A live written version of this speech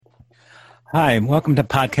Hi, and welcome to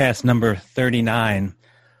podcast number 39,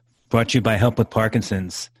 brought to you by Help with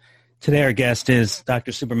Parkinson's. Today our guest is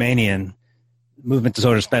Dr. Subramanian, movement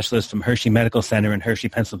disorder specialist from Hershey Medical Center in Hershey,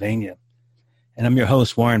 Pennsylvania. And I'm your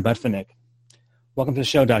host, Warren Butfinick. Welcome to the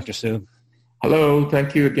show, Dr. Sub. Hello,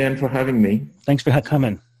 thank you again for having me. Thanks for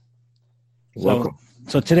coming. Welcome.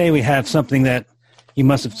 So today we have something that you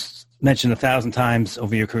must have mentioned 1,000 times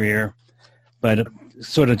over your career, but it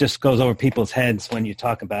sort of just goes over people's heads when you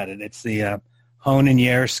talk about it. It's the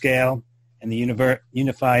Hoehn-Yahr scale and the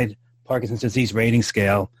Unified Parkinson's Disease Rating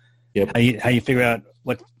Scale. Yep. How you figure out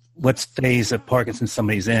what phase of Parkinson's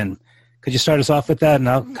somebody's in. Could you start us off with that, and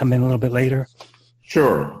I'll come in a little bit later?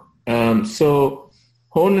 Sure. So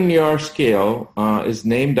Hoehn-Yahr scale is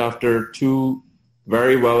named after two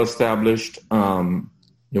very well-established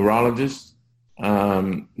neurologists,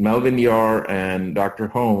 Melvin Yahr and Dr.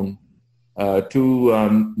 Hoehn, two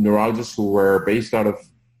neurologists who were based out of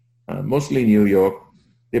mostly New York.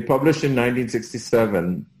 They published in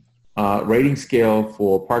 1967 a rating scale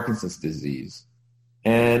for Parkinson's disease.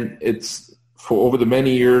 And it's, for over the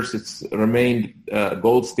many years, it's remained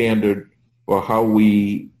gold standard for how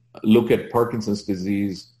we look at Parkinson's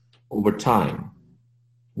disease over time.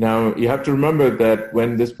 Now, you have to remember that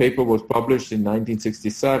when this paper was published in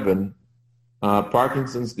 1967,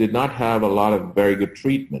 Parkinson's did not have a lot of very good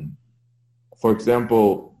treatment. For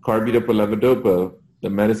example, carbidopa-levodopa, the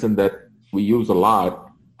medicine that we use a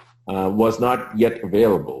lot, was not yet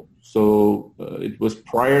available. So it was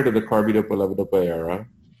prior to the carbidopa-levodopa era.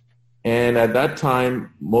 And at that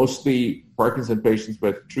time, mostly Parkinson patients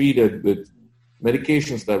were treated with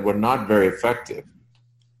medications that were not very effective.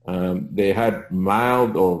 They had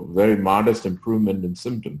mild or very modest improvement in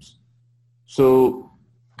symptoms. So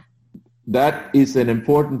that is an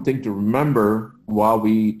important thing to remember while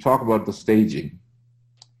we talk about the staging.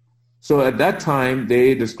 So at that time,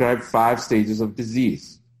 they described 5 stages of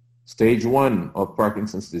disease. Stage 1 of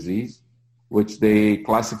Parkinson's disease, which they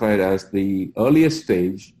classified as the earliest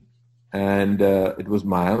stage, and it was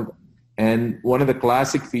mild. And one of the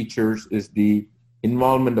classic features is the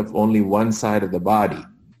involvement of only one side of the body,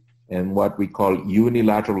 and what we call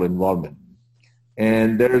unilateral involvement.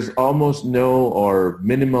 And there's almost no or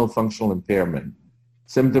minimal functional impairment.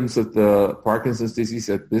 Symptoms of the Parkinson's disease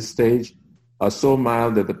at this stage are so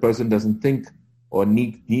mild that the person doesn't think or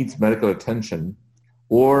needs medical attention,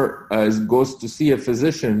 or goes to see a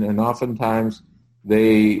physician, and oftentimes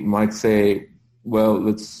they might say, well,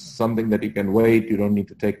 it's something that you can wait, you don't need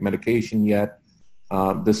to take medication yet,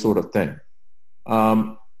 this sort of thing.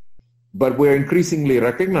 But we're increasingly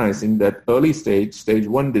recognizing that early stage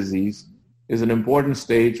 1 disease, is an important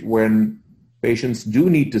stage when patients do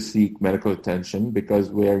need to seek medical attention,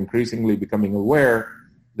 because we are increasingly becoming aware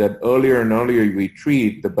that earlier and earlier we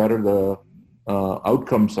treat, the better the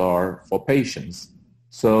outcomes are for patients.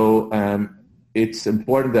 So it's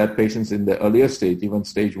important that patients in the earlier stage, even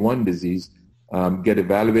stage 1 disease, get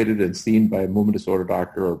evaluated and seen by a movement disorder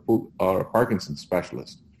doctor or a Parkinson's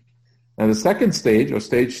specialist. Now the second stage, or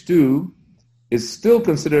stage 2, is still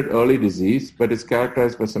considered early disease, but it's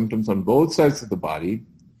characterized by symptoms on both sides of the body,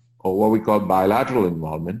 or what we call bilateral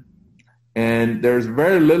involvement. And there's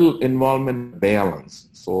very little involvement balance.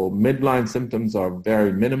 So midline symptoms are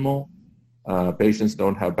very minimal. Patients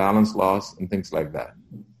don't have balance loss and things like that.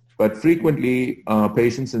 But frequently,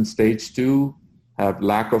 patients in stage 2 have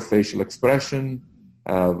lack of facial expression,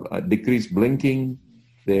 have decreased blinking.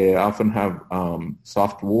 They often have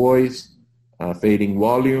soft voice, fading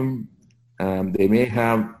volume. They may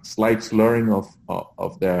have slight slurring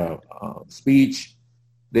of their speech.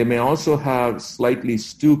 They may also have slightly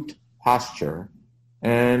stooped posture,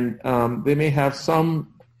 and they may have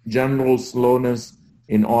some general slowness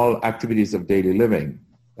in all activities of daily living,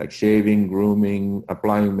 like shaving, grooming,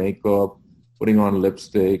 applying makeup, putting on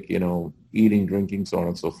lipstick, eating, drinking, so on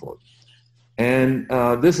and so forth. And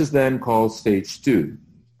this is then called stage 2.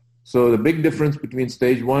 So the big difference between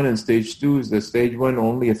stage 1 and stage 2 is that stage 1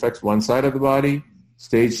 only affects one side of the body.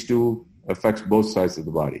 Stage 2 affects both sides of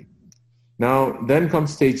the body. Now, then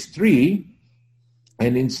comes stage 3.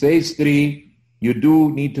 And in stage 3, you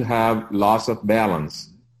do need to have loss of balance.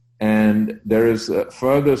 And there is a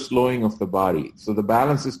further slowing of the body. So the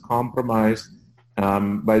balance is compromised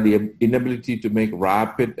by the inability to make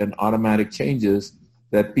rapid and automatic changes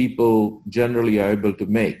that people generally are able to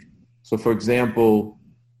make. So for example,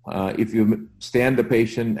 if you stand the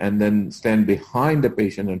patient and then stand behind the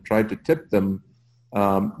patient and try to tip them,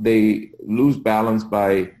 they lose balance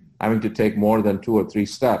by having to take more than 2 or 3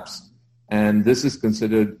 steps. And this is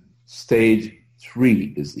considered stage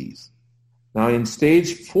 3 disease. Now in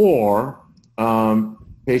stage 4,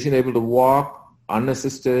 patient able to walk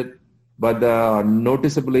unassisted, but are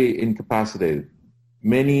noticeably incapacitated.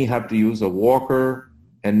 Many have to use a walker,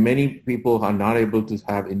 and many people are not able to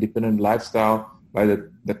have independent lifestyle by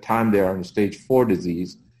the time they are in stage 4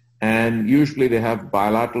 disease. And usually they have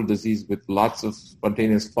bilateral disease with lots of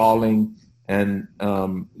spontaneous falling and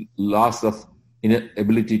loss of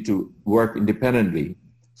ability to work independently.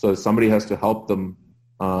 So somebody has to help them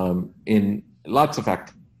in lots of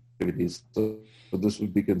activities. So this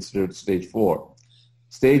would be considered stage 4.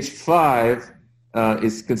 Stage 5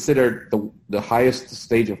 is considered the highest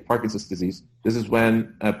stage of Parkinson's disease. This is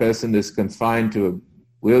when a person is confined to a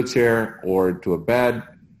wheelchair or to a bed.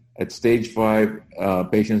 At stage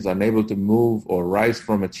 5, patients are unable to move or rise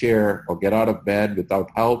from a chair or get out of bed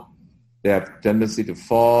without help. They have tendency to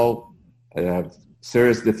fall. They have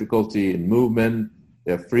serious difficulty in movement.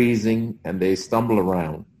 They're freezing, and they stumble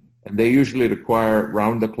around. And they usually require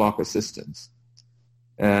round-the-clock assistance.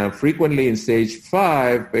 Frequently in stage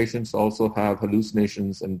 5, patients also have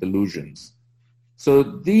hallucinations and delusions. So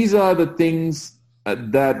these are the things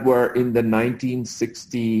that were in the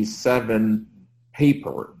 1967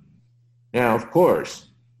 paper. Now, of course,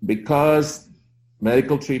 because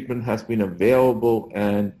medical treatment has been available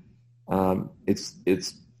and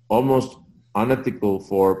it's almost unethical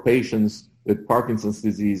for patients with Parkinson's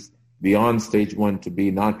disease beyond stage 1 to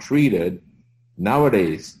be not treated,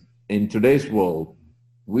 nowadays, in today's world,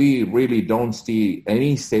 we really don't see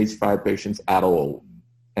any stage 5 patients at all.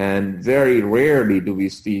 And very rarely do we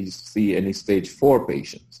see any stage 4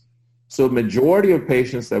 patients. So majority of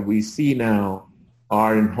patients that we see now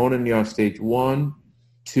are in Hoehn-Yahr stage 1,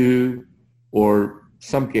 2, or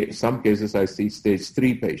some cases I see stage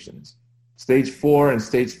 3 patients. Stage 4 and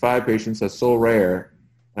stage 5 patients are so rare,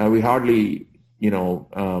 we hardly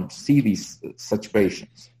see such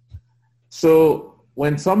patients. So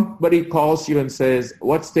when somebody calls you and says,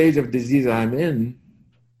 what stage of disease I'm in,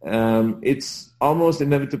 it's almost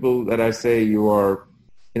inevitable that I say you are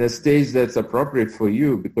in a stage that's appropriate for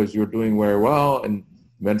you because you're doing very well and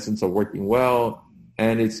medicines are working well.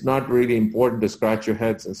 And it's not really important to scratch your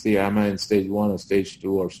heads and see, am I in stage 1 or stage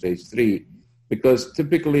 2 or stage 3? Because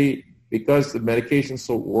typically, because the medications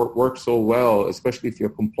work so well, especially if you're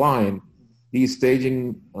compliant, these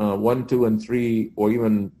staging 1, 2, and 3, or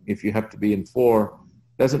even if you have to be in 4,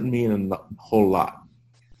 doesn't mean a whole lot.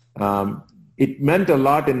 It meant a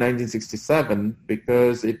lot in 1967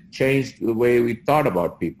 because it changed the way we thought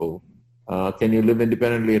about people. Can you live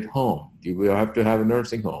independently at home? Do you have to have a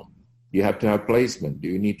nursing home? Do you have to have placement? Do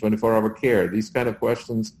you need 24-hour care? These kind of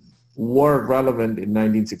questions were relevant in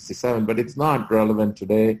 1967, but it's not relevant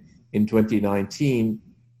today in 2019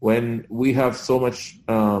 when we have so much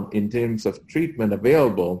in terms of treatment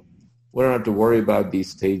available. We don't have to worry about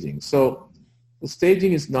these staging. So the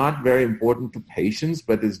staging is not very important to patients,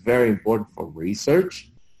 but it's very important for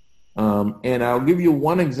research. And I'll give you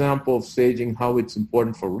one example of staging, how it's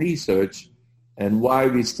important for research and why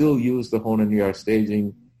we still use the Hoehn-Yahr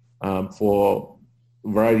staging for a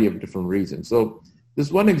variety of different reasons. So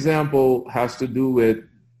this one example has to do with,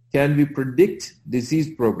 can we predict disease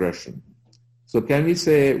progression? So can we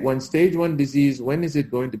say when stage 1 disease, when is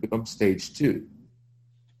it going to become stage 2?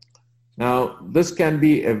 Now, this can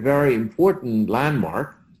be a very important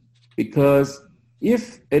landmark because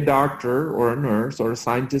if a doctor or a nurse or a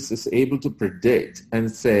scientist is able to predict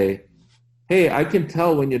and say, hey, I can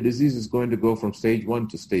tell when your disease is going to go from stage 1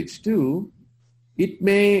 to stage 2, it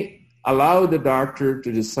may allow the doctor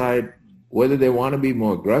to decide whether they want to be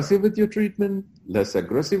more aggressive with your treatment, less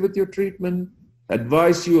aggressive with your treatment,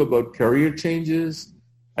 advise you about career changes,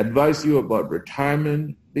 advise you about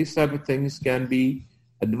retirement. These type of things can be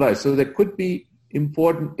advised. So there could be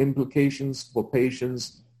important implications for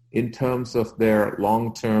patients in terms of their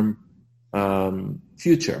long-term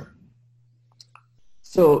future.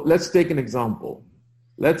 So let's take an example.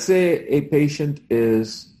 Let's say a patient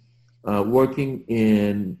is working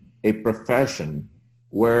in a profession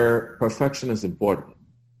where perfection is important.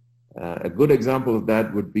 A good example of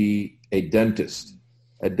that would be a dentist.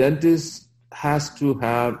 A dentist has to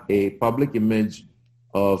have a public image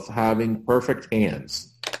of having perfect hands.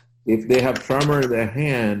 If they have tremor in their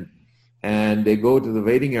hand and they go to the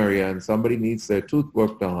waiting area and somebody needs their tooth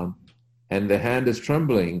worked on and the hand is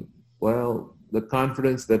trembling, well, the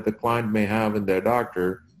confidence that the client may have in their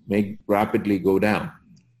doctor may rapidly go down.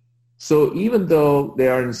 So even though they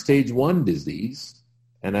are in stage 1 disease,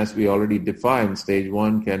 and as we already defined, stage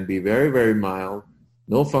 1 can be very, very mild,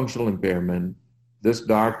 no functional impairment. This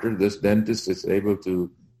doctor, this dentist is able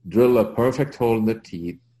to drill a perfect hole in the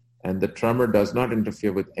teeth, and the tremor does not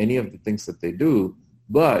interfere with any of the things that they do,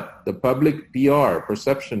 but the public PR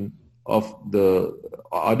perception of the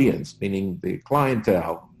audience, meaning the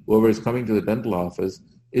clientele, whoever is coming to the dental office,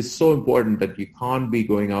 is so important that you can't be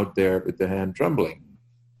going out there with the hand trembling.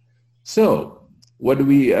 So what do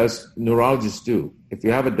we as neurologists do? If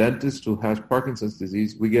you have a dentist who has Parkinson's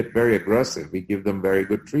disease, we get very aggressive. We give them very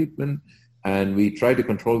good treatment, and we try to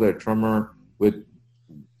control their tremor with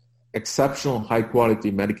exceptional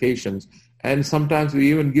high-quality medications. And sometimes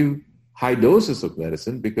we even give high doses of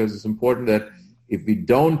medicine, because it's important that if we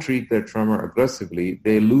don't treat their tremor aggressively,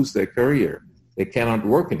 they lose their career. They cannot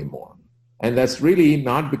work anymore. And that's really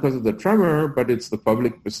not because of the tremor, but it's the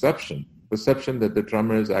public perception that the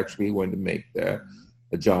tremor is actually going to make their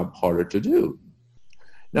job harder to do.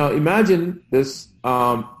 Now imagine this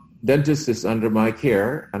dentist is under my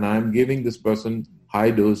care, and I'm giving this person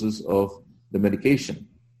high doses of the medication.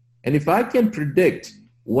 And if I can predict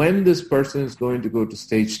when this person is going to go to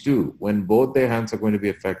stage 2, when both their hands are going to be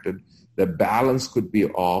affected, the balance could be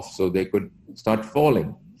off, so they could start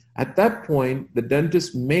falling. At that point, the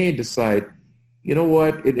dentist may decide, you know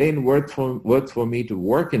what, it ain't worth for me to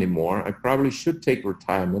work anymore. I probably should take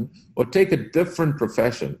retirement or take a different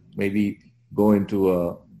profession, maybe go into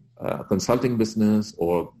a consulting business,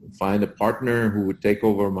 or find a partner who would take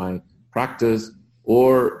over my practice,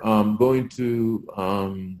 or go into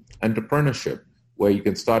entrepreneurship, where you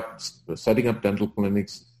can start setting up dental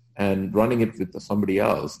clinics and running it with somebody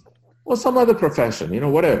else, or some other profession,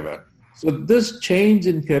 whatever. So this change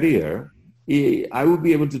in career, I would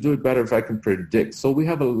be able to do it better if I can predict. So we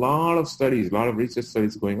have a lot of studies, a lot of research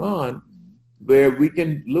studies going on, where we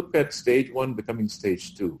can look at stage 1 becoming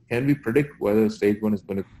stage 2. Can we predict whether stage 1 is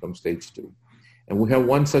going to become stage 2? And we have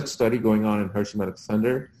one such study going on in Hershey Medical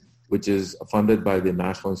Center, which is funded by the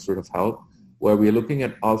National Institute of Health, where we're looking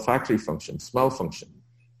at olfactory function, smell function.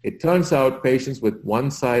 It turns out patients with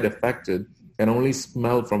one side affected can only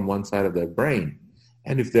smell from one side of their brain.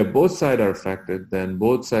 And if they're both sides are affected, then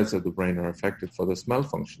both sides of the brain are affected for the smell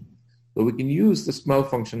function. So we can use the smell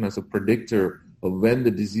function as a predictor of when the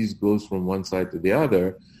disease goes from one side to the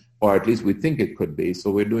other, or at least we think it could be. So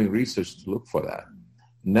we're doing research to look for that.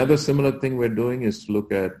 Another similar thing we're doing is to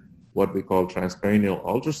look at what we call transcranial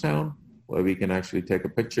ultrasound, where we can actually take a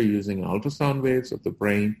picture using ultrasound waves of the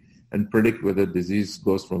brain and predict whether disease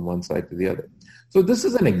goes from one side to the other. So this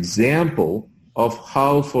is an example of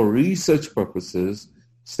how, for research purposes,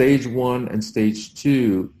 stage 1 and stage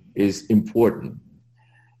 2 is important.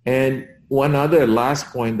 And one other last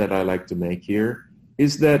point that I like to make here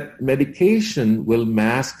is that medication will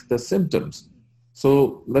mask the symptoms.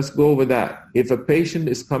 So let's go over that. If a patient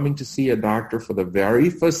is coming to see a doctor for the very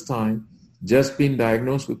first time, just been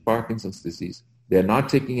diagnosed with Parkinson's disease, they're not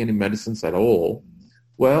taking any medicines at all,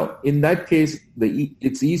 well, in that case,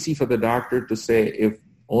 it's easy for the doctor to say if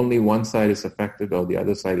only one side is affected or the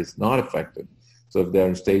other side is not affected. So if they're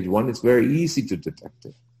in stage 1, it's very easy to detect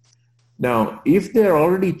it. Now, if they're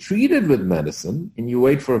already treated with medicine and you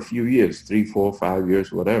wait for a few years, 3, 4, 5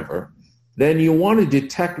 years, whatever, then you want to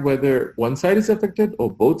detect whether one side is affected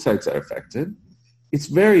or both sides are affected. It's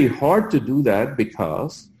very hard to do that,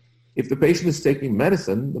 because if the patient is taking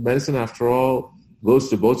medicine, the medicine, after all, goes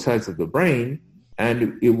to both sides of the brain,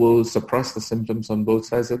 and it will suppress the symptoms on both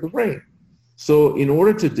sides of the brain. So in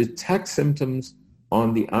order to detect symptoms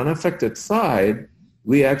on the unaffected side,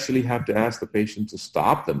 we actually have to ask the patient to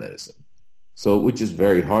stop the medicine. So, which is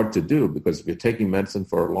very hard to do, because if you're taking medicine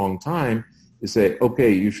for a long time, you say,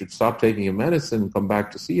 okay, you should stop taking your medicine and come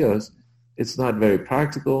back to see us. It's not very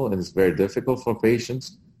practical, and it's very difficult for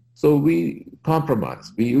patients. So we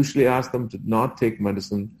compromise. We usually ask them to not take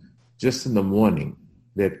medicine just in the morning.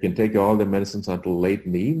 They can take all their medicines until late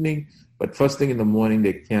in the evening, but first thing in the morning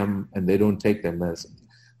they come and they don't take their medicine.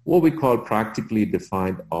 What we call practically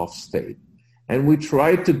defined off state. And we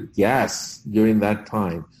try to guess during that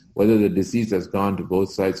time whether the disease has gone to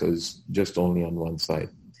both sides or is just only on one side.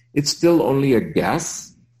 It's still only a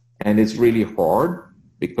guess, and it's really hard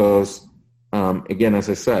because, again, as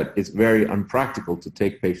I said, it's very unpractical to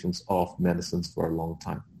take patients off medicines for a long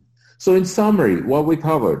time. So in summary, what we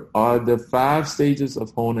covered are the 5 stages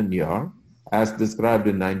of Hoehn and Yahr, as described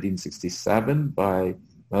in 1967 by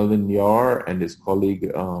Melvin Yahr and his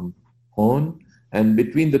colleague Hoehn. And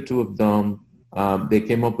between the two of them, they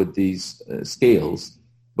came up with these scales.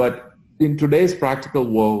 But in today's practical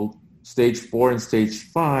world, stage 4 and stage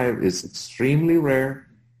 5 is extremely rare.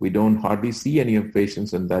 We don't hardly see any of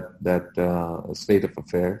patients in that state of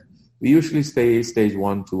affairs. We usually say stage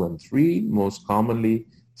 1, 2, and 3. Most commonly,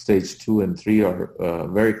 stage 2 and 3 are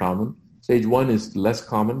very common. Stage 1 is less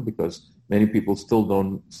common because many people still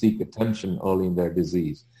don't seek attention early in their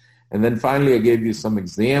disease. And then finally, I gave you some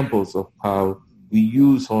examples of how we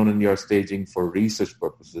use Hoehn and Yahr staging for research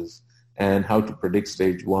purposes and how to predict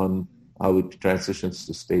stage 1 how it transitions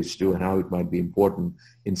to stage 2, and how it might be important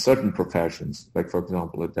in certain professions, like, for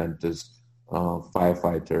example, a dentist,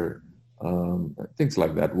 firefighter, things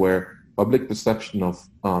like that, where public perception of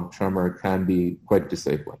tremor can be quite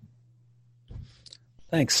disabling.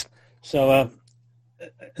 Thanks. So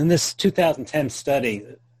in this 2010 study,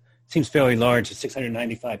 it seems fairly large,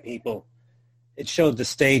 695 people, it showed the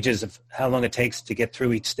stages of how long it takes to get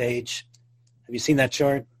through each stage. Have you seen that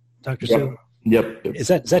chart, Dr. Su? Yep. Is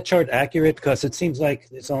that chart accurate? Because it seems like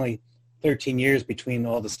it's only 13 years between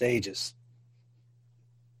all the stages.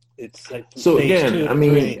 It's like so again, I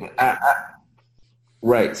mean,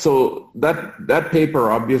 right. So that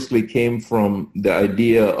paper obviously came from the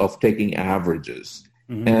idea of taking averages,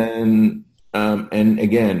 and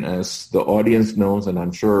again, as the audience knows, and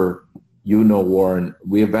I'm sure you know, Warren,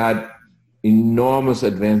 we have had enormous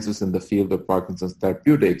advances in the field of Parkinson's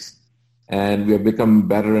therapeutics, and we have become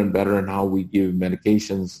better and better in how we give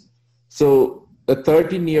medications. So a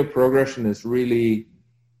 13-year progression is really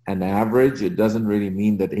an average. It doesn't really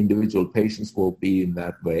mean that individual patients will be in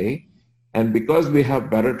that way. And because we have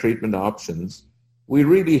better treatment options, we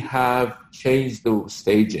really have changed the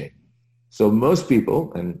staging. So most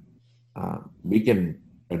people, and we can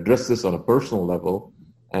address this on a personal level,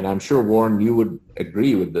 and I'm sure, Warren, you would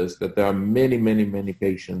agree with this, that there are many, many, many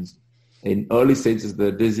patients in early stages of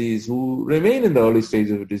the disease who remain in the early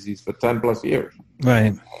stages of the disease for 10 plus years.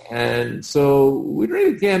 Right. And so we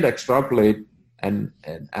really can't extrapolate an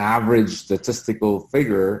average statistical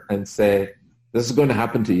figure and say, this is going to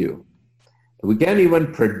happen to you. We can't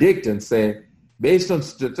even predict and say, based on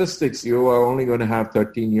statistics, you are only going to have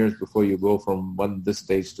 13 years before you go from this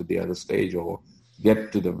stage to the other stage or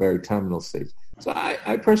get to the very terminal stage. So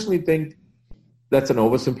I personally think that's an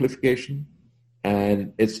oversimplification,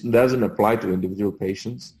 and it doesn't apply to individual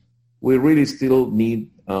patients. We really still need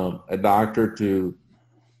a doctor to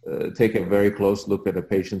take a very close look at a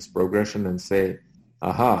patient's progression and say,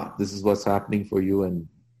 aha, this is what's happening for you.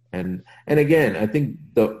 And again, I think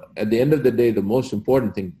at the end of the day, the most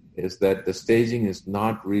important thing is that the staging is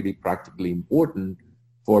not really practically important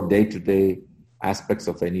for day-to-day aspects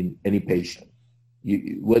of any patient.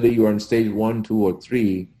 Whether you are in stage 1, 2, or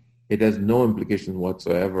 3, it has no implications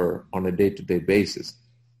whatsoever on a day-to-day basis.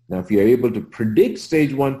 Now, if you're able to predict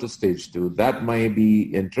stage 1 to stage 2, that might be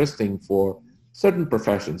interesting for certain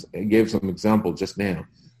professions. I gave some example just now.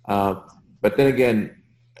 But then again,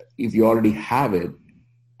 if you already have it,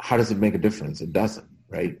 how does it make a difference? It doesn't,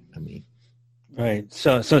 right? I mean, right.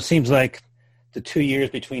 So it seems like the 2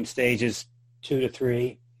 years between stages 2 to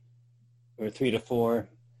 3 or 3 to 4,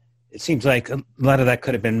 it seems like a lot of that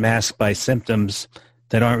could have been masked by symptoms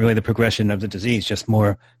that aren't really the progression of the disease, just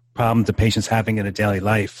more problems the patient's having in a daily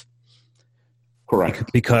life.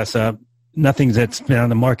 Correct. Because nothing that's been on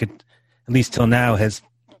the market, at least till now, has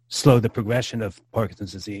slowed the progression of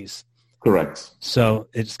Parkinson's disease. Correct. So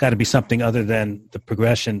it's got to be something other than the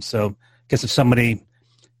progression. So I guess if somebody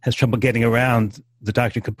has trouble getting around, the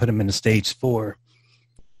doctor could put them in a stage 4.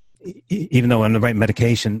 Even though on the right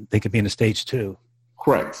medication, they could be in a stage 2.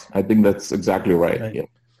 Correct. I think that's exactly right. Yeah.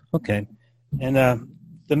 Okay. And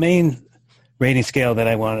the main rating scale that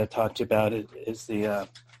I wanted to talk to you about is the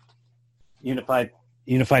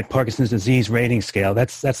Unified Parkinson's Disease Rating Scale.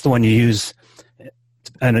 That's the one you use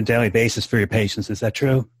on a daily basis for your patients. Is that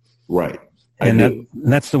true? Right. And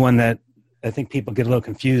that's the one that I think people get a little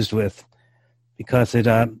confused with, because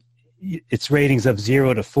it's ratings of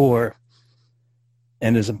 0 to 4,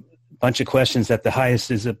 and there's a bunch of questions that the highest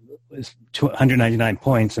is 199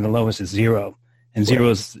 points and the lowest is 0, and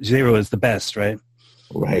right. zero is the best, right?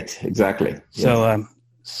 Right. Exactly. So,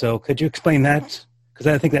 so could you explain that? Because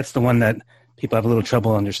I think that's the one that people have a little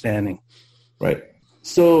trouble understanding. Right.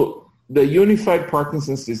 So the Unified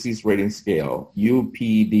Parkinson's Disease Rating Scale,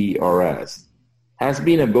 UPDRS, has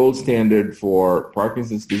been a gold standard for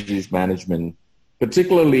Parkinson's disease management.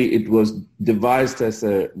 Particularly, it was devised as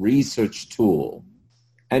a research tool.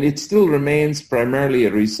 And it still remains primarily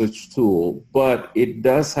a research tool, but it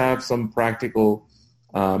does have some practical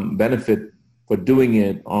benefit for doing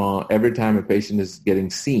it every time a patient is getting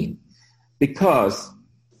seen. Because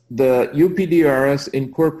the UPDRS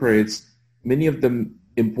incorporates many of the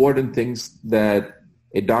important things that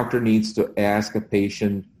a doctor needs to ask a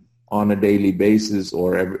patient on a daily basis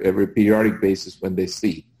or every periodic basis when they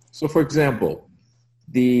see. So, for example,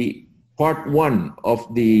 the Part 1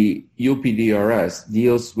 of the UPDRS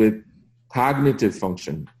deals with cognitive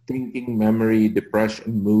function, thinking, memory,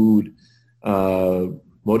 depression, mood,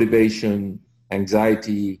 motivation,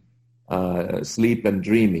 anxiety, sleep, and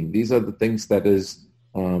dreaming. These are the things that is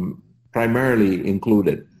primarily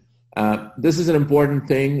included. This is an important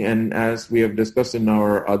thing, and as we have discussed in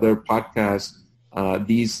our other podcasts,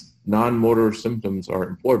 these non-motor symptoms are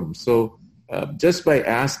important. So just by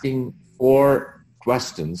asking 4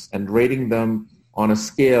 questions and rating them on a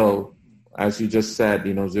scale, as you just said,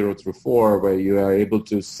 0 through 4, where you are able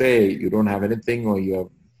to say you don't have anything or you have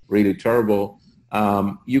really terrible,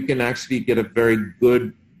 you can actually get a very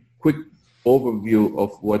good, quick overview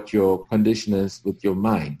of what your condition is with your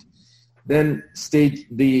mind. Then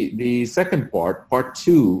the second part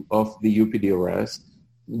 2 of the UPDRS,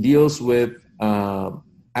 deals with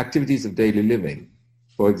activities of daily living.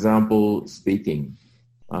 For example, speaking,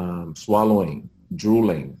 swallowing,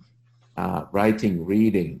 drooling, writing,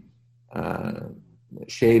 reading,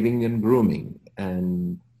 shaving and grooming,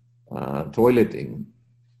 and toileting,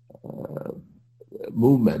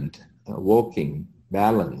 movement, walking,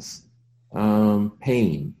 balance,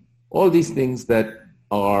 pain, all these things that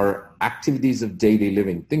are activities of daily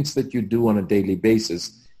living, things that you do on a daily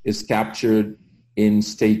basis, is captured in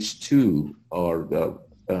stage 2, or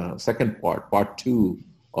the second part 2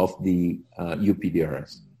 of the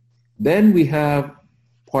UPDRS. Then we have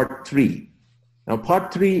part 3. Now,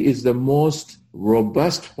 part 3 is the most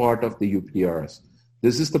robust part of the UPDRS.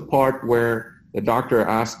 This is the part where the doctor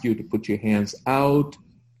asks you to put your hands out,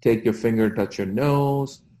 take your finger, touch your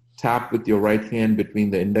nose, tap with your right hand between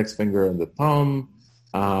the index finger and the thumb,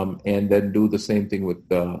 and then do the same thing with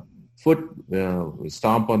the foot,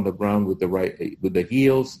 stomp on the ground with the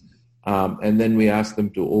heels, and then we ask them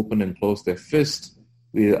to open and close their fist.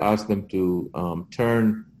 We ask them to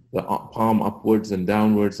turn the palm upwards and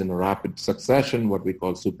downwards in a rapid succession, what we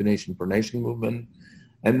call supination pronation movement.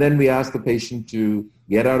 And then we ask the patient to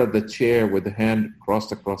get out of the chair with the hand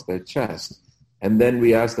crossed across their chest. And then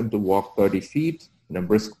we ask them to walk 30 feet in a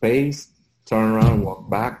brisk pace, turn around, walk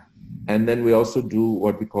back. And then we also do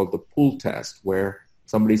what we call the pull test, where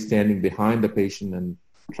somebody's standing behind the patient and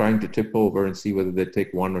trying to tip over and see whether they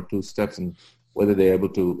take 1 or 2 steps and whether they're able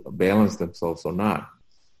to balance themselves or not.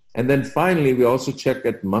 And then finally, we also check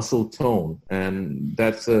at muscle tone. And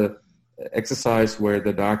that's a exercise where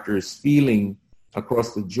the doctor is feeling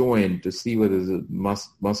across the joint to see whether the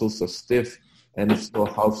muscles are stiff, and if so,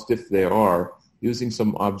 how stiff they are, using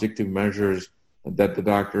some objective measures that the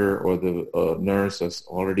doctor or the nurse has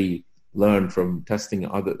already learned from testing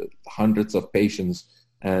hundreds of patients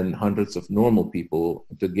and hundreds of normal people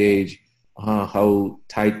to gauge how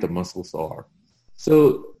tight the muscles are.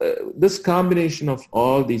 So this combination of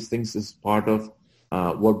all these things is part of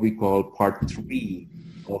what we call part 3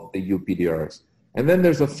 of the UPDRS. And then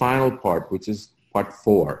there's a final part, which is part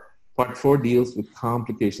 4. Part 4 deals with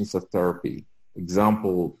complications of therapy.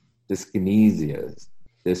 Example, dyskinesias,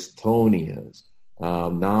 dystonias,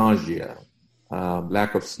 nausea,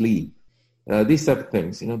 lack of sleep. These type of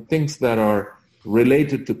things, things that are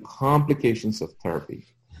related to complications of therapy.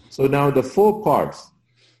 So now the 4 parts,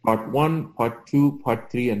 part 1, part 2,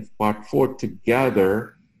 part 3, and part 4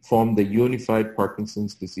 together form the Unified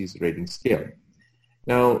Parkinson's Disease Rating Scale.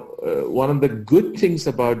 Now, one of the good things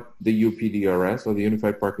about the UPDRS, or the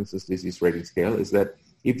Unified Parkinson's Disease Rating Scale, is that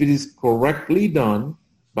if it is correctly done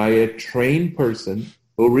by a trained person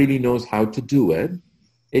who really knows how to do it,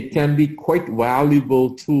 it can be quite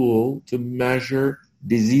valuable tool to measure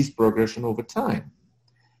disease progression over time.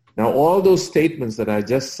 Now, all those statements that I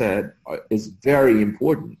just said is very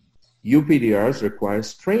important. UPDRS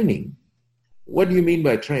requires training. What do you mean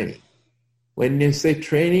by training? When you say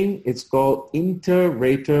training, it's called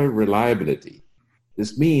inter-rater reliability.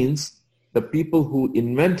 This means the people who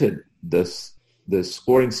invented this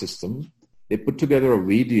scoring system, they put together a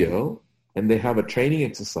video and they have a training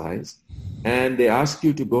exercise, and they ask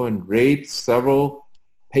you to go and rate several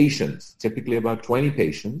patients, typically about 20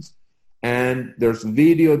 patients, and there's a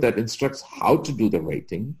video that instructs how to do the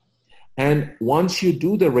rating. And once you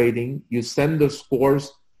do the rating, you send the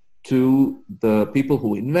scores to the people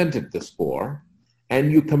who invented the score,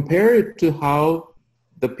 and you compare it to how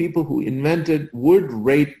the people who invented would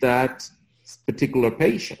rate that particular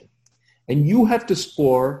patient. And you have to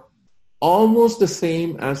score almost the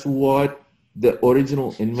same as what the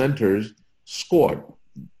original inventors scored.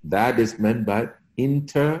 That is meant by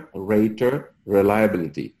inter-rater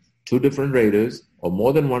reliability. 2 different raters or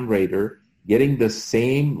more than one rater getting the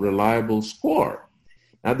same reliable score.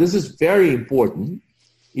 Now, this is very important.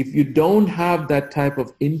 If you don't have that type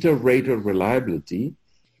of inter-rater reliability,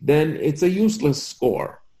 then it's a useless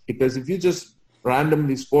score. Because if you just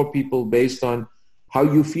randomly score people based on how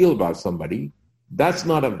you feel about somebody, that's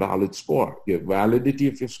not a valid score. Your validity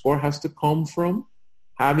of your score has to come from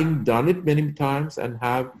having done it many times and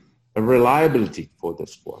have a reliability for the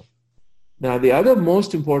score. Now, the other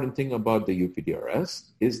most important thing about the UPDRS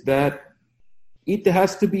is that it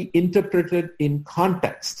has to be interpreted in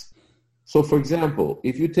context. So, for example,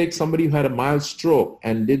 if you take somebody who had a mild stroke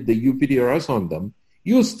and did the UPDRS on them,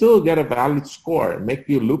 you still get a valid score and make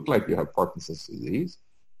you look like you have Parkinson's disease.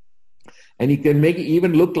 And you can make it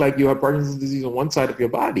even look like you have Parkinson's disease on one side of your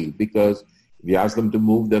body, because if you ask them to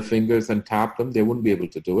move their fingers and tap them, they wouldn't be able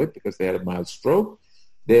to do it because they had a mild stroke.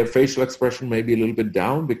 Their facial expression may be a little bit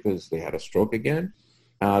down because they had a stroke again.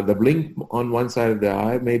 The blink on one side of the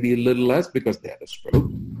eye may be a little less because they had a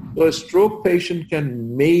stroke. So a stroke patient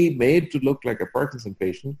can be made to look like a Parkinson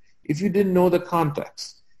patient if you didn't know the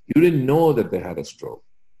context. You didn't know that they had a stroke.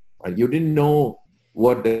 Right? You didn't know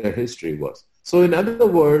what their history was. So in other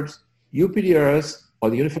words, UPDRS, or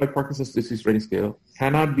the Unified Parkinson's Disease Rating Scale,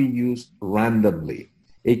 cannot be used randomly.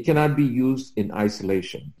 It cannot be used in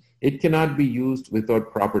isolation. It cannot be used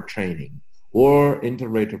without proper training or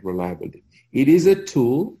inter-rater reliability. It is a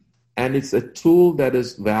tool, and it's a tool that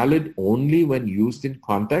is valid only when used in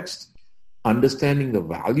context, understanding the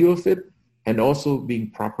value of it, and also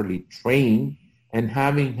being properly trained and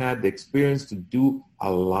having had the experience to do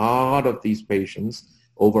a lot of these patients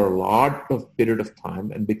over a lot of period of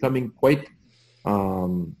time and becoming quite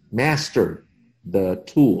mastered the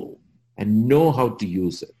tool and know how to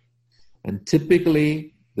use it. And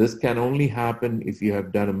typically, this can only happen if you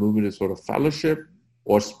have done a movement disorder fellowship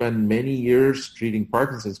or spend many years treating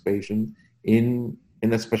Parkinson's patients in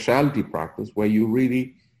a specialty practice where you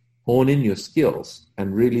really hone in your skills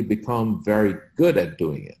and really become very good at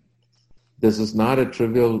doing it. This is not a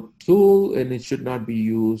trivial tool, and it should not be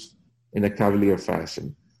used in a cavalier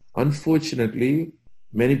fashion. Unfortunately,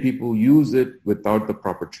 many people use it without the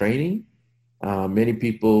proper training. Many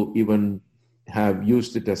people even have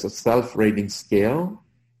used it as a self-rating scale.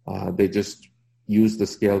 They just use the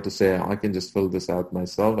scale to say, I can just fill this out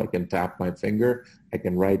myself. I can tap my finger. I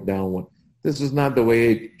can write down what. This is not the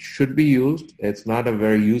way it should be used. It's not a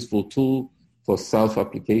very useful tool for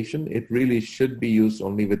self-application. It really should be used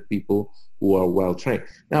only with people who are well-trained.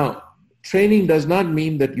 Now, training does not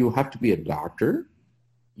mean that you have to be a doctor.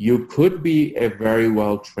 You could be a very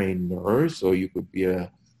well-trained nurse, or you could be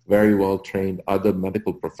a very well-trained other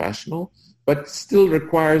medical professional, but still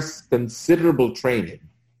requires considerable training.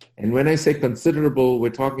 And when I say considerable, we're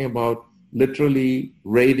talking about literally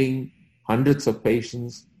rating hundreds of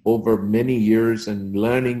patients over many years and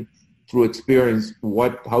learning through experience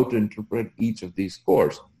how to interpret each of these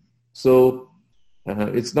scores. So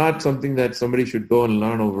it's not something that somebody should go and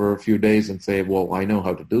learn over a few days and say, well, I know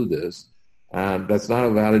how to do this. That's not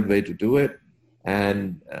a valid way to do it,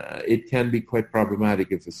 and it can be quite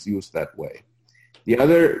problematic if it's used that way. The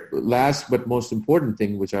other last but most important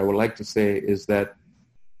thing, which I would like to say, is that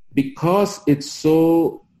because it's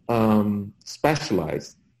so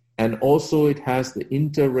specialized, and also it has the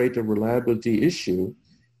inter-rater reliability issue,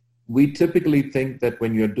 we typically think that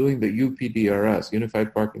when you're doing the UPDRS,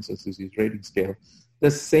 Unified Parkinson's Disease Rating Scale,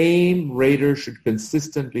 the same rater should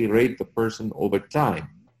consistently rate the person over time.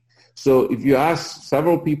 So if you ask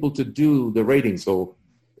several people to do the rating, so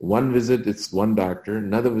one visit it's one doctor,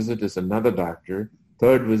 another visit is another doctor,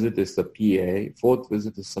 third visit is the PA, fourth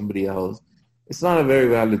visit is somebody else, it's not a very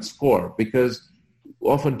valid score, because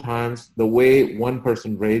oftentimes the way one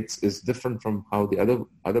person rates is different from how the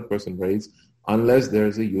other person rates, unless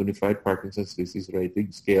there's a Unified Parkinson's Disease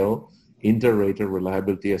Rating Scale inter-rater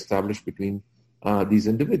reliability established between these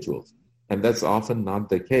individuals. And that's often not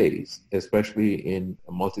the case, especially in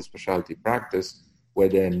a multi-specialty practice where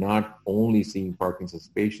they're not only seeing Parkinson's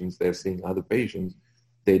patients, they're seeing other patients.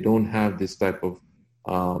 They don't have this type of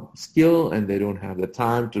skill, and they don't have the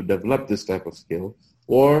time to develop this type of skill,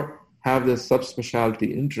 or have the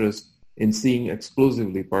subspecialty interest in seeing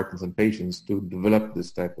exclusively Parkinson patients to develop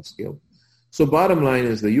this type of skill. So bottom line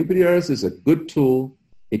is the UPDRS is a good tool.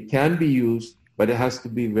 It can be used, but it has to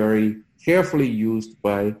be very carefully used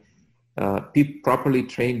by properly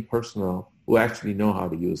trained personnel who actually know how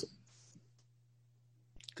to use it.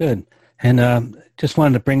 Good. And just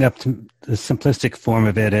wanted to bring up the simplistic form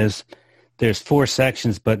of it is there's 4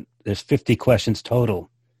 sections, but there's 50 questions total.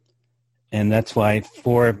 And that's why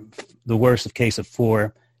the worst case of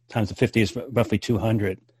 4 times the 50 is roughly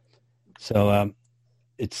 200. So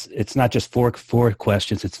it's not just four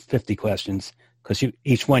questions, it's 50 questions, because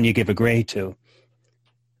each one you give a grade to.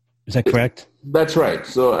 Is that correct? That's right.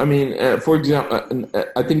 So, I mean, for example,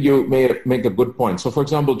 I think you may make a good point. So, for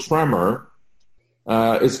example, tremor,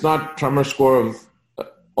 it's not tremor score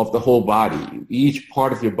of the whole body. Each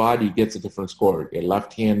part of your body gets a different score. A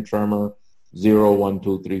left hand tremor, 0, 1,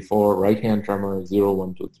 2, 3, 4. Right hand tremor, 0,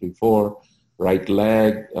 1, 2, 3, 4. Right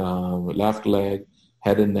leg, left leg,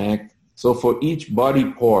 head and neck, So for each body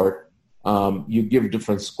part, you give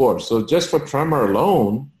different scores. So just for tremor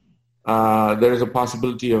alone, there is a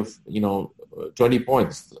possibility of 20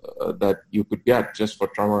 points that you could get just for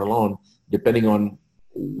tremor alone, depending on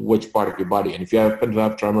which part of your body. And if you happen to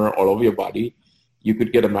have tremor all over your body, you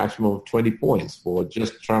could get a maximum of 20 points for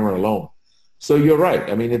just tremor alone. So you're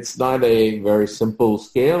right. I mean, it's not a very simple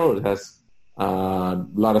scale. It has a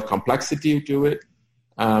lot of complexity to it.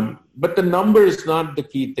 But the number is not the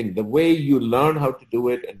key thing. The way you learn how to do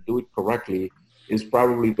it and do it correctly is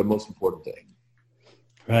probably the most important thing.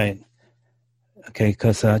 Right. Okay,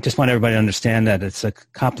 because I just want everybody to understand that it's a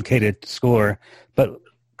complicated score. But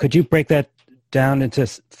could you break that down into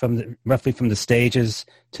roughly from the stages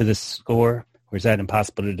to the score, or is that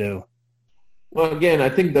impossible to do? Well, again, I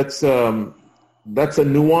think that's a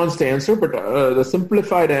nuanced answer, but the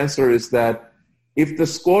simplified answer is that if the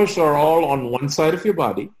scores are all on one side of your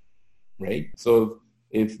body, right? So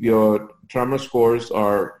if your tremor scores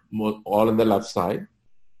are all on the left side,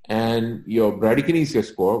 and your bradykinesia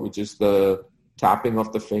score, which is the tapping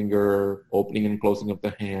of the finger, opening and closing of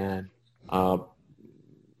the hand,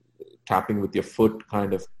 tapping with your foot,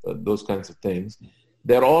 kind of those kinds of things,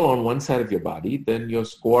 they're all on one side of your body, then your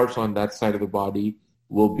scores on that side of the body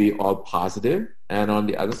will be all positive, and on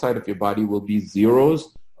the other side of your body will be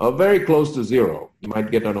zeros or very close to zero. You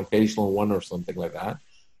might get an occasional one or something like that,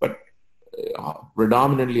 but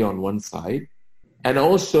predominantly on one side. And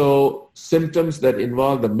also symptoms that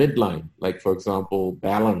involve the midline, like, for example,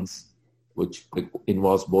 balance, which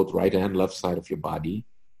involves both right and left side of your body,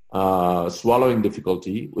 swallowing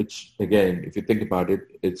difficulty, which, again, if you think about it,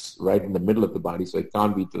 it's right in the middle of the body, so it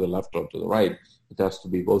can't be to the left or to the right. It has to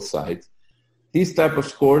be both sides. These type of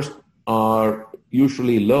scores are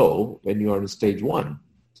usually low when you are in stage 1.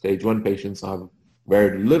 Stage 1 patients have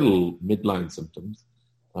very little midline symptoms.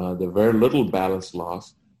 There are very little balance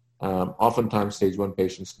loss. Oftentimes, stage 1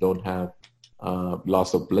 patients don't have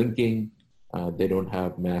loss of blinking. They don't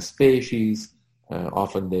have mass species.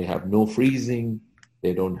 Often they have no freezing.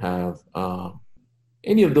 They don't have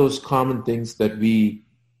any of those common things that we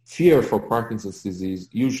fear for Parkinson's disease,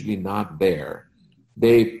 usually not there.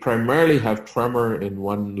 They primarily have tremor in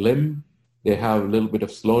one limb. They have a little bit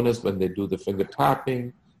of slowness when they do the finger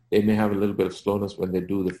tapping. They may have a little bit of slowness when they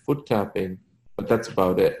do the foot tapping, but that's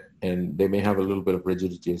about it. And they may have a little bit of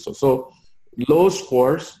rigidity. So low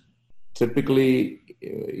scores, typically,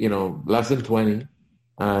 less than 20,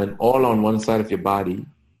 and all on one side of your body,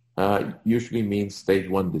 usually means stage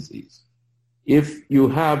 1 disease. If you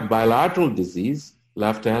have bilateral disease,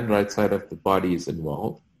 left and right side of the body is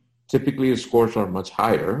involved, typically the scores are much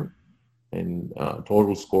higher, and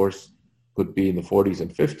total scores could be in the 40s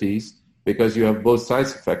and 50s because you have both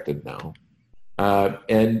sides affected now.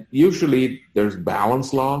 And usually there's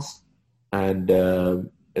balance loss, and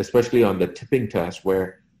especially on the tipping test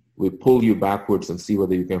where we pull you backwards and see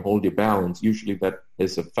whether you can hold your balance, usually that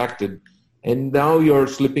is affected. And now you're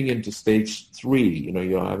slipping into stage 3.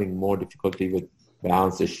 You're having more difficulty with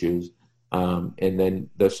balance issues, and then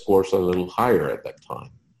the scores are a little higher at that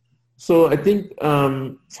time. So I think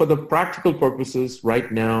for the practical purposes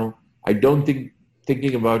right now, I don't think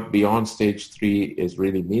thinking about beyond stage 3 is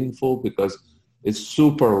really meaningful because it's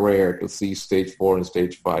super rare to see stage 4 and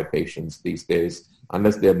stage 5 patients these days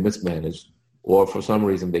unless they're mismanaged or for some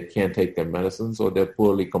reason they can't take their medicines or they're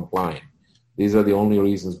poorly compliant. These are the only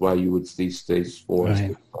reasons why you would see stage 4 and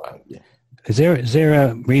stage 5. Yeah. Is there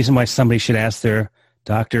a reason why somebody should ask their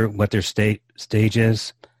doctor what their stage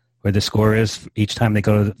is, where the score is each time they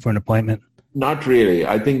go for an appointment? Not really.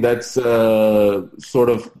 I think that's sort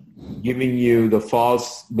of giving you the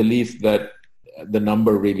false belief that the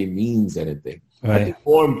number really means anything. Right. I think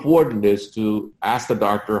more important is to ask the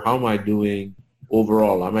doctor, how am I doing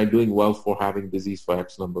overall? Am I doing well for having disease for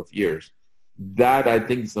X number of years? That, I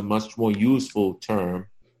think, is a much more useful term.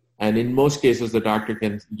 And in most cases, the doctor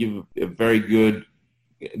can give a very good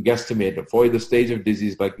guesstimate for the stage of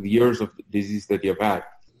disease, like the years of disease that you've had.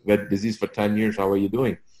 You've had disease for 10 years, how are you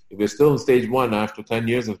doing? If you're still in stage 1 after 10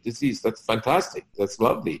 years of disease, that's fantastic. That's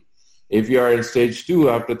lovely. If you are in stage 2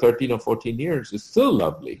 after 13 or 14 years, it's still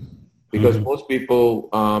lovely. Because most people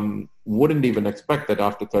wouldn't even expect that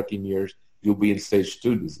after 13 years, you'll be in stage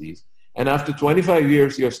 2 disease. And after 25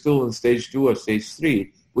 years, you're still in stage 2 or stage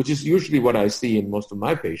 3, which is usually what I see in most of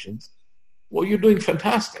my patients. Well, you're doing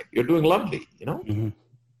fantastic. You're doing lovely, Mm-hmm.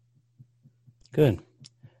 Good.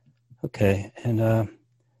 Okay. And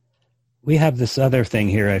we have this other thing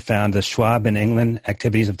here I found, the Schwab in England,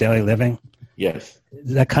 Activities of Daily Living. Yes.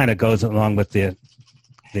 That kind of goes along with the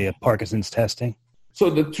Parkinson's testing. So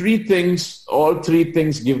all three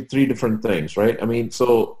things give 3 different things, right? I mean,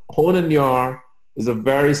 so Hoehn and Yahr is a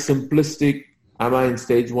very simplistic, am I in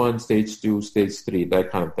stage 1, stage 2, stage 3,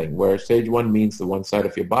 that kind of thing, where stage 1 means the one side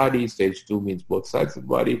of your body, stage 2 means both sides of the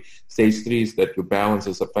body, stage 3 is that your balance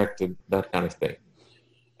is affected, that kind of thing.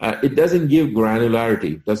 It doesn't give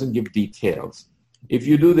granularity, it doesn't give details. If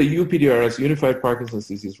you do the UPDRS, Unified Parkinson's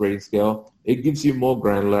Disease Rating Scale, it gives you more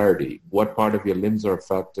granularity. What part of your limbs are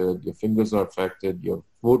affected, your fingers are affected, your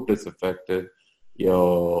foot is affected,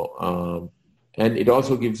 and it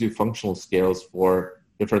also gives you functional scales for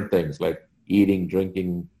different things like eating,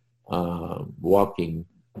 drinking, walking,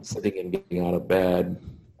 sitting and getting out of bed,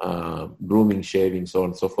 grooming, shaving, so on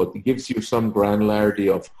and so forth. It gives you some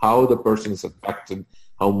granularity of how the person is affected,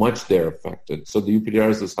 how much they're affected. So the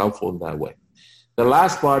UPDRS is helpful in that way. The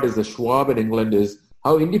last part is the Schwab in England is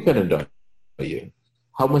how independent are you?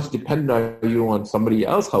 How much dependent are you on somebody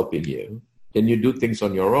else helping you? Can you do things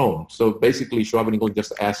on your own? So basically, Schwab in England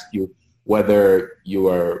just asks you whether you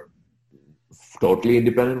are totally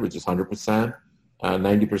independent, which is 100%.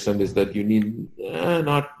 90% is that you need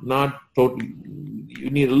not totally. You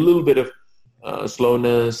need a little bit of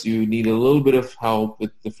slowness. You need a little bit of help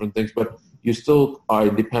with different things, but you still are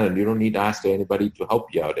independent. You don't need to ask anybody to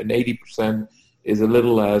help you out. And 80% is a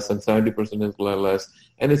little less, and 70% is a little less.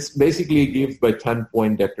 And it's basically given by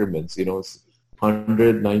 10-point decrements. It's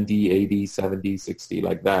 100, 90, 80, 70, 60,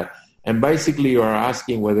 like that. And basically, you are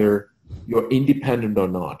asking whether you're independent or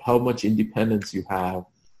not, how much independence you have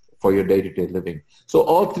for your day-to-day living. So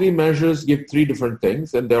all three measures give three different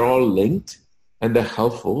things, and they're all linked, and they're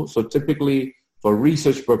helpful. So typically, for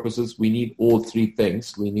research purposes, we need all three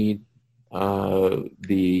things. We need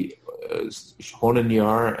the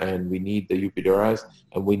Hoehn-Yahr, and we need the UPDRS,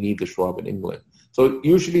 and we need the Schwab in England. So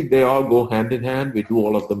usually they all go hand in hand. We do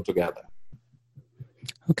all of them together.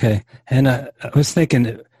 Okay. And I was thinking,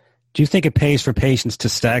 do you think it pays for patients to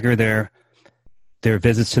stagger their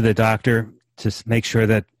visits to the doctor to make sure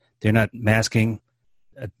that they're not masking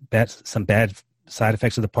some bad side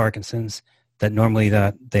effects of the Parkinson's that normally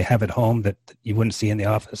they have at home that you wouldn't see in the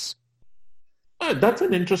office? That's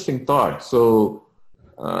an interesting thought. So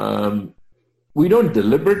we don't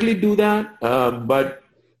deliberately do that, but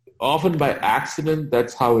often by accident,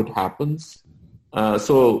 that's how it happens.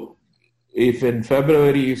 So if in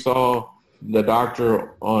February you saw the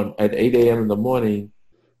doctor at 8 a.m. in the morning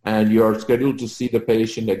and you're scheduled to see the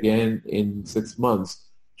patient again in 6 months,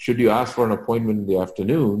 should you ask for an appointment in the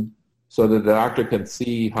afternoon so that the doctor can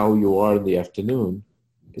see how you are in the afternoon?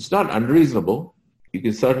 It's not unreasonable. You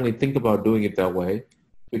can certainly think about doing it that way,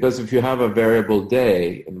 because if you have a variable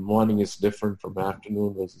day and the morning is different from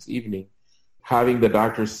afternoon versus evening, having the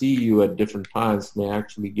doctor see you at different times may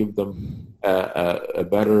actually give them a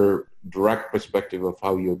better direct perspective of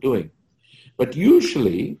how you're doing. But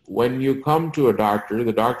usually when you come to a doctor,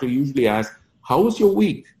 the doctor usually asks, how was your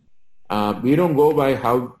week? We don't go by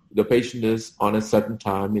how the patient is on a certain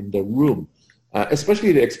time in the room.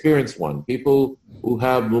 Especially the experienced one, people who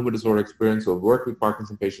have movement disorder experience or worked with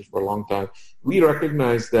Parkinson patients for a long time, we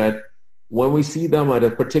recognize that when we see them at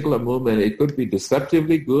a particular moment, it could be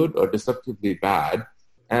deceptively good or deceptively bad.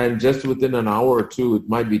 And just within an hour or two, it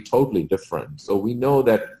might be totally different. So we know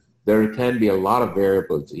that there can be a lot of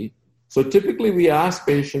variability. So typically we ask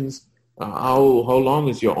patients, how long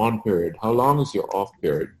is your on period? How long is your off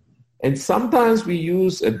period? And sometimes we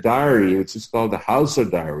use a diary, which is called the Hauser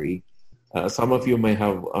diary. Some of you may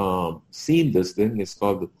have seen this thing. It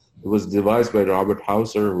was devised by Robert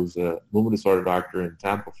Hauser, who's a movement disorder doctor in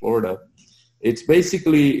Tampa, Florida. It's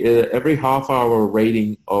basically every half-hour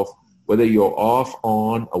rating of whether you're off,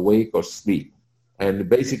 on, awake, or asleep. And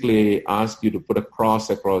basically asks you to put a cross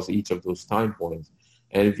across each of those time points.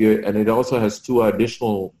 And it also has two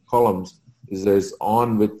additional columns. It says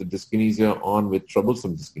on with the dyskinesia, on with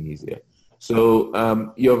troublesome dyskinesia. So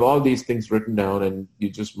you have all these things written down, and you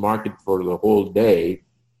just mark it for the whole day.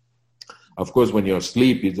 Of course, when you're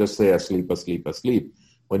asleep, you just say asleep, asleep, asleep.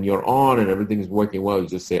 When you're on and everything is working well, you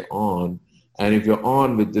just say on. And if you're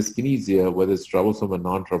on with dyskinesia, whether it's troublesome or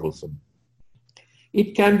non-troublesome,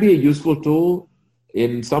 it can be a useful tool.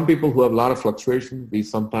 In some people who have a lot of fluctuation, we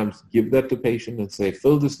sometimes give that to patient and say,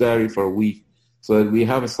 fill this diary for a week so that we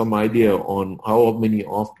have some idea on how many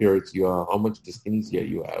off periods you are, how much dyskinesia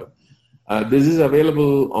you have. This is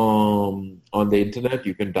available on the internet.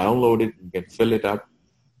 You can download it. You can fill it up.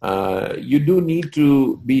 You do need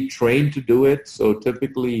to be trained to do it. So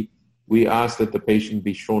typically, we ask that the patient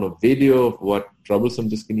be shown a video of what troublesome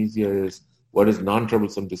dyskinesia is, what is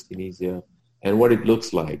non-troublesome dyskinesia, and what it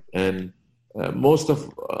looks like. And most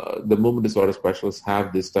of the movement disorder specialists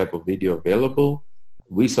have this type of video available.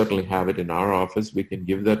 We certainly have it in our office. We can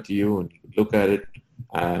give that to you and you can look at it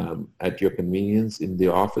at your convenience in the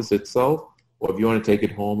office itself, or if you want to take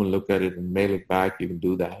it home and look at it and mail it back, you can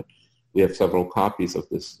do that. We have several copies of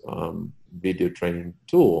this video training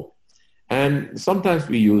tool. And sometimes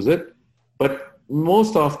we use it, but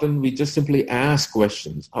most often we just simply ask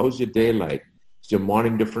questions. How's your day like? Is your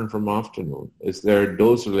morning different from afternoon? Is there a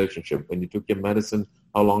dose relationship? When you took your medicine,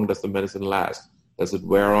 how long does the medicine last? Does it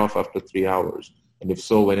wear off after 3 hours? And if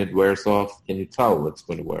so, when it wears off, can you tell it's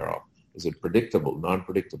going to wear off? Is it predictable,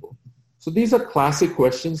 non-predictable? So these are classic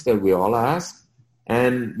questions that we all ask.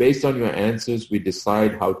 And based on your answers, we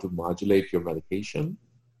decide how to modulate your medication.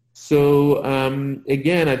 So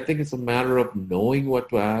again, I think it's a matter of knowing what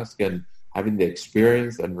to ask and having the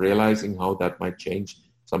experience and realizing how that might change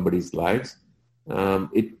somebody's lives.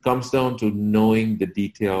 It comes down to knowing the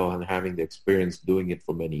detail and having the experience doing it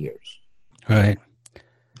for many years. Right.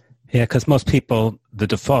 Yeah, because most people, the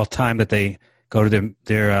default time that they go to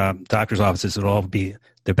their doctor's offices would all be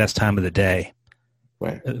their best time of the day.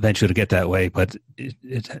 Right. Eventually to get that way, but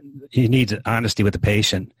you need honesty with the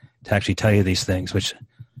patient to actually tell you these things, which I'm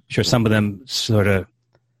sure some of them sort of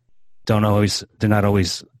they're not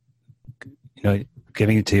always,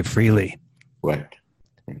 giving it to you freely. Right.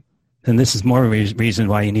 And this is more reason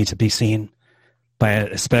why you need to be seen by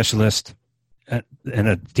a specialist in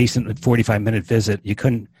a decent 45-minute visit. You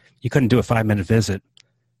couldn't do a 5-minute visit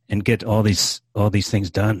and get all these things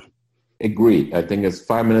done. Agreed. I think it's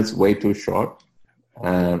 5 minutes way too short,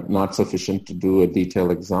 not sufficient to do a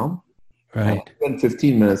detailed exam. Right. Even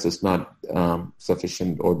 15 minutes is not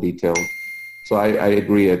sufficient or detailed. So I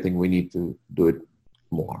agree. I think we need to do it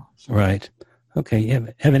more. So. Right. Okay. You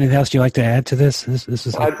have anything else you'd like to add to this? This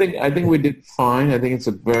is. I think we did fine. I think it's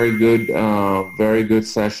a very good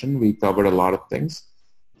session. We covered a lot of things,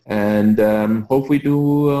 and hope we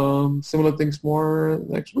do similar things more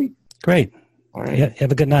next week. Great. All right. Yeah.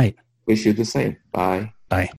 Have a good night. Wish you the same. Bye. Bye.